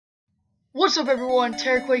What's up everyone,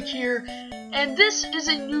 Terraquake here, and this is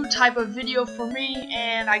a new type of video for me,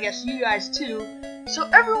 and I guess you guys too. So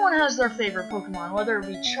everyone has their favorite Pokemon, whether it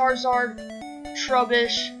be Charizard,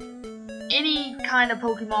 Trubbish, any kind of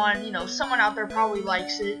Pokemon, someone out there probably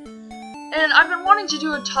likes it. And I've been wanting to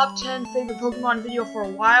do a top 10 favorite Pokemon video for a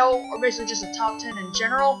while, or basically just a top 10 in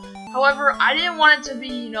general. However, I didn't want it to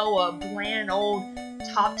be, a bland old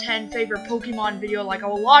top 10 favorite Pokemon video like a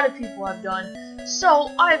lot of people have done. So,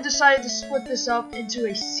 I have decided to split this up into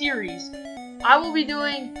a series. I will be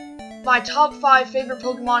doing my top 5 favorite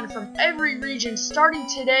Pokemon from every region starting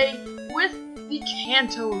today with the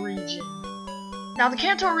Kanto region. Now, the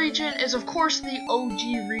Kanto region is of course the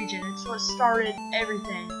OG region. It's what started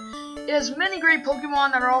everything. It has many great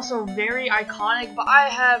Pokemon that are also very iconic, but I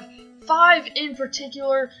have 5 in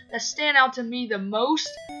particular that stand out to me the most.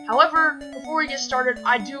 However, before we get started,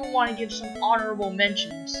 I do want to give some honorable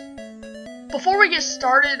mentions. Before we get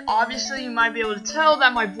started, obviously you might be able to tell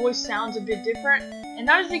that my voice sounds a bit different, and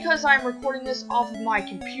that is because I'm recording this off of my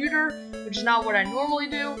computer, which is not what I normally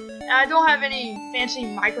do, and I don't have any fancy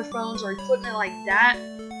microphones or equipment like that,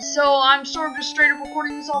 so I'm sort of just straight up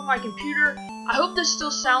recording this off my computer. I hope this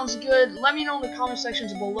still sounds good. Let me know in the comment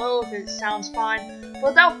sections below if it sounds fine, but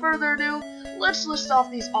without further ado, let's list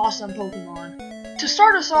off these awesome Pokemon. To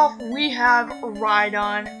start us off, we have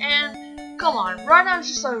Rhydon, and come on, Rhydon's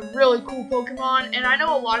just a really cool Pokemon, and I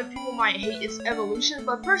know a lot of people might hate its evolution,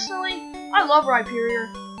 but personally, I love Rhyperior,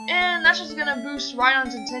 and that's just gonna boost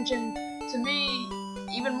Rhydon's attention to me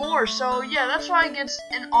even more, so yeah, that's why it gets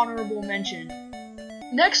an honorable mention.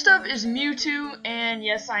 Next up is Mewtwo, and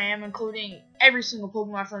yes, I am including every single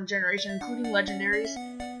Pokemon from the generation, including legendaries,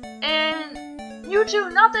 and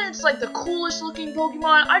Mewtwo, not that it's like the coolest looking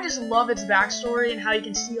Pokemon, I just love its backstory and how you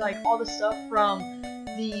can see like all the stuff from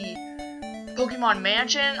the Pokemon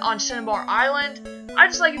Mansion on Cinnabar Island. I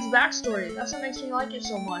just like its backstory. That's what makes me like it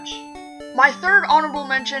so much. My third honorable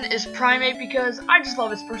mention is Primeape because I just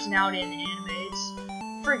love its personality in the anime.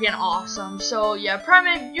 It's freaking awesome. So yeah,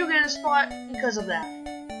 Primeape, you get a spot because of that.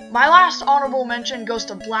 My last honorable mention goes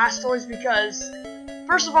to Blastoise because,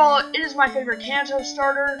 first of all, it is my favorite Kanto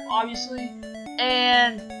starter, obviously,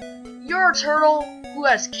 and you're a turtle who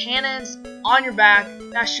has cannons on your back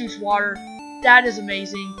that shoots water. That is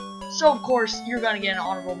amazing. So, of course, you're going to get an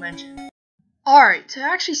honorable mention. Alright, to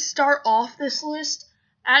actually start off this list,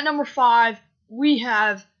 at number 5, we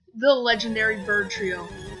have the legendary bird trio.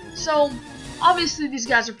 So, obviously these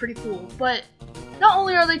guys are pretty cool, but not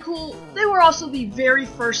only are they cool, they were also the very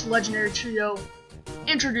first legendary trio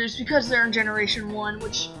introduced because they're in Generation 1,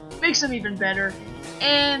 which makes them even better.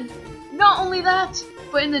 And not only that,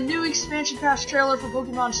 but in the new expansion pass trailer for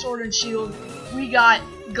Pokemon Sword and Shield, we got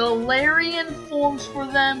Galarian forms for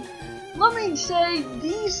them. Let me say,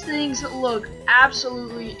 these things look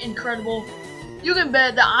absolutely incredible. You can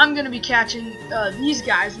bet that I'm going to be catching these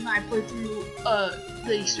guys when I play through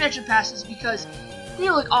the expansion passes because they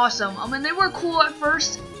look awesome. I mean, they were cool at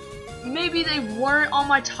first. Maybe they weren't on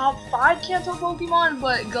my top 5 Kanto Pokemon,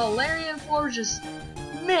 but Galarian forms just,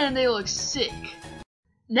 man, they look sick.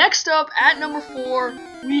 Next up, at number 4,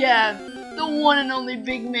 we have the one and only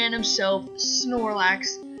big man himself,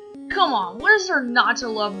 Snorlax. Come on, what is there not to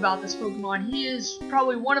love about this Pokemon? He is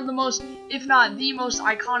probably one of the most, if not the most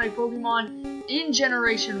iconic Pokemon in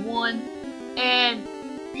Generation 1. And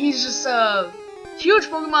he's just a huge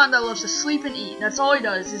Pokemon that loves to sleep and eat. That's all he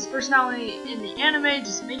does. His personality in the anime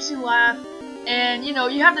just makes you laugh. And, you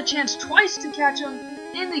have the chance twice to catch him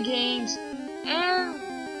in the games. And,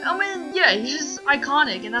 I mean, yeah, he's just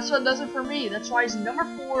iconic. And that's what does it for me. That's why he's number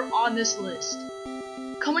 4 on this list.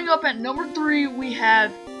 Coming up at number 3, we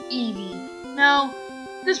have Eevee. Now,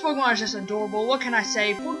 this Pokemon is just adorable. What can I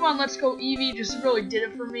say? Pokemon Let's Go Eevee just really did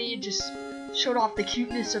it for me. It just showed off the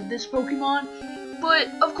cuteness of this Pokemon. But,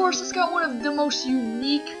 of course, it's got one of the most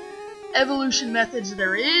unique evolution methods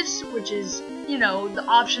there is, which is, the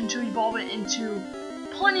option to evolve it into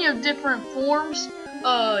plenty of different forms,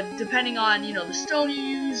 depending on, the stone you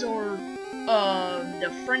use or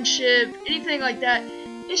the friendship, anything like that.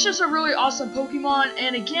 It's just a really awesome Pokemon,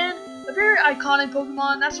 and again, a very iconic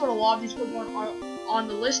Pokemon. That's what a lot of these Pokemon on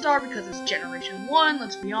the list are because it's Generation 1,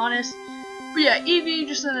 let's be honest. But yeah, Eevee,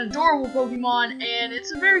 just an adorable Pokemon, and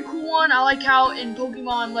it's a very cool one. I like how in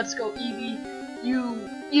Pokemon Let's Go Eevee,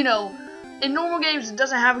 in normal games it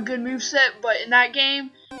doesn't have a good moveset, but in that game,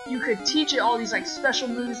 you could teach it all these like special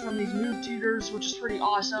moves from these move tutors, which is pretty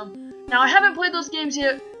awesome. Now, I haven't played those games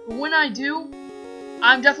yet, but when I do,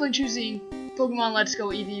 I'm definitely choosing Pokemon Let's Go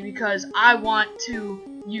Eevee because I want to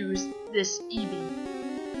use this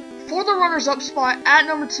Eevee. For the runners-up spot, at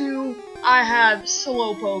number 2, I have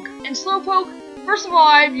Slowpoke. And Slowpoke, first of all,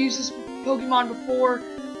 I've used this Pokemon before,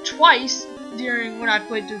 twice during when I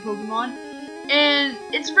played through Pokemon, and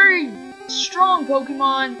it's a very strong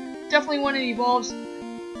Pokemon, definitely when it evolves,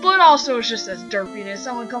 but also it's just as derpiness.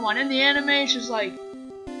 Someone come on, in the anime, it's just like,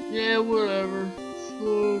 yeah, whatever,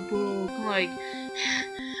 Slowpoke, like,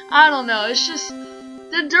 I don't know, it's just,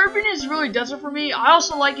 the derpiness really does it for me. I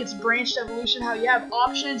also like its branched evolution, how you have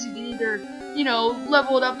options. You can either, you know,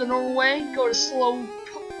 level it up the normal way, go to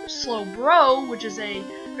Slowbro, which is a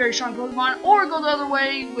very strong Pokemon, or go the other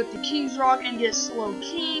way with the King's Rock and get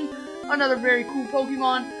Slowking, another very cool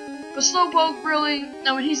Pokemon. But Slowpoke, really,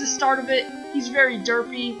 I mean, he's the start of it. He's very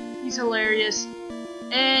derpy, he's hilarious.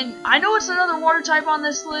 And I know it's another water type on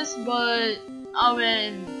this list, but, I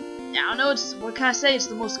mean, yeah, I know it's, what can I say, it's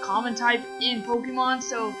the most common type in Pokemon,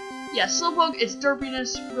 so yeah, Slowpoke, its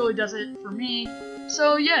derpiness really does it for me,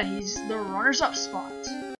 so yeah, he's the runners-up spot.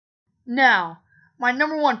 Now, my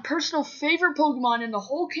 #1 personal favorite Pokemon in the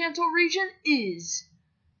whole Kanto region is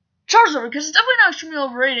Charizard, because it's definitely not extremely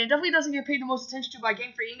overrated. It definitely doesn't get paid the most attention to by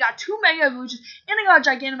Game Freak. It got 2 Mega Evolutions, and it got a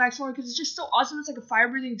Gigantamax form because it's just so awesome. It's like a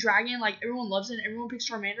fire-breathing dragon, like everyone loves it, and everyone picks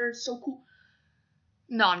Charmander. It's so cool.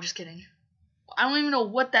 No, I'm just kidding. I don't even know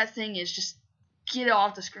what that thing is. Just get it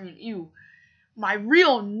off the screen. Ew. My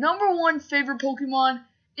real #1 favorite Pokemon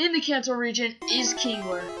in the Kanto region is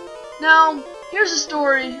Kingler. Now, here's the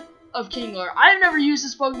story of Kingler. I've never used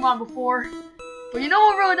this Pokemon before, but you know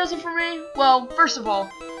what really does it for me? Well, first of all,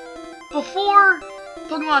 before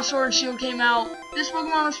Pokemon Sword and Shield came out, this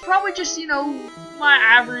Pokemon was probably just, you know, my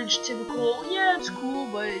average, typical, yeah, it's cool,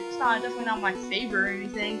 but it's definitely not my favorite or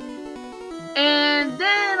anything. And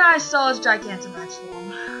then I saw his Gigantamax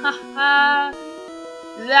form. Haha.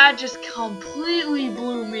 That just completely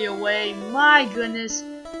blew me away. My goodness.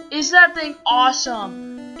 Is that thing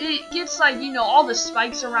awesome? It gets, like, you know, all the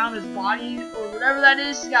spikes around his body or whatever that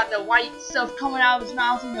is. He's got the white stuff coming out of his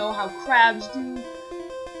mouth, you know, how crabs do.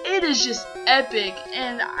 It is just epic,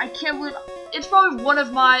 and I can't believe it's probably one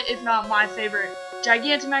of my, if not my favorite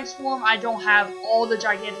Gigantamax form. I don't have all the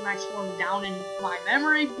Gigantamax forms down in my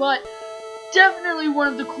memory, but definitely one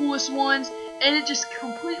of the coolest ones, and it just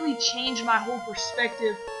completely changed my whole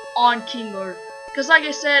perspective on Kingler. Because like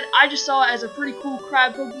I said, I just saw it as a pretty cool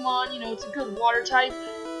crab Pokemon, you know, it's a good water type,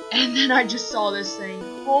 and then I just saw this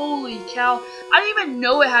thing. Holy cow. I didn't even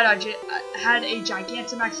know it had a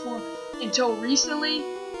Gigantamax form until recently,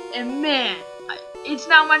 and man, it's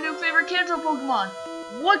now my new favorite Kanto Pokemon.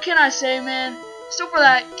 What can I say, man? So for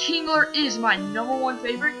that, Kingler is my #1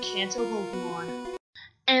 favorite Kanto Pokemon.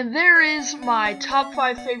 And there is my top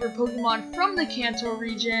 5 favorite Pokemon from the Kanto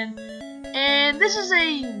region. And this is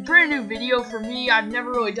a brand new video for me. I've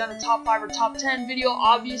never really done a top 5 or top 10 video,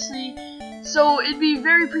 obviously. So it'd be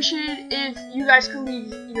very appreciated if you guys could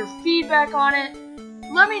leave your feedback on it.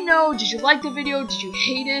 Let me know, did you like the video? Did you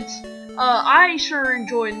hate it? I sure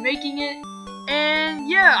enjoyed making it. And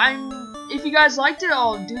yeah, if you guys liked it,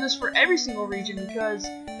 I'll do this for every single region because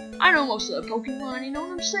I know most of the Pokemon, you know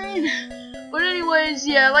what I'm saying? But anyways,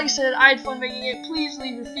 yeah, like I said, I had fun making it. Please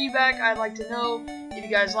leave your feedback. I'd like to know if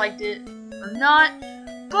you guys liked it or not.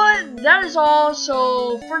 But that is all.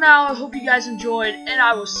 So for now, I hope you guys enjoyed, and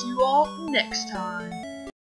I will see you all next time.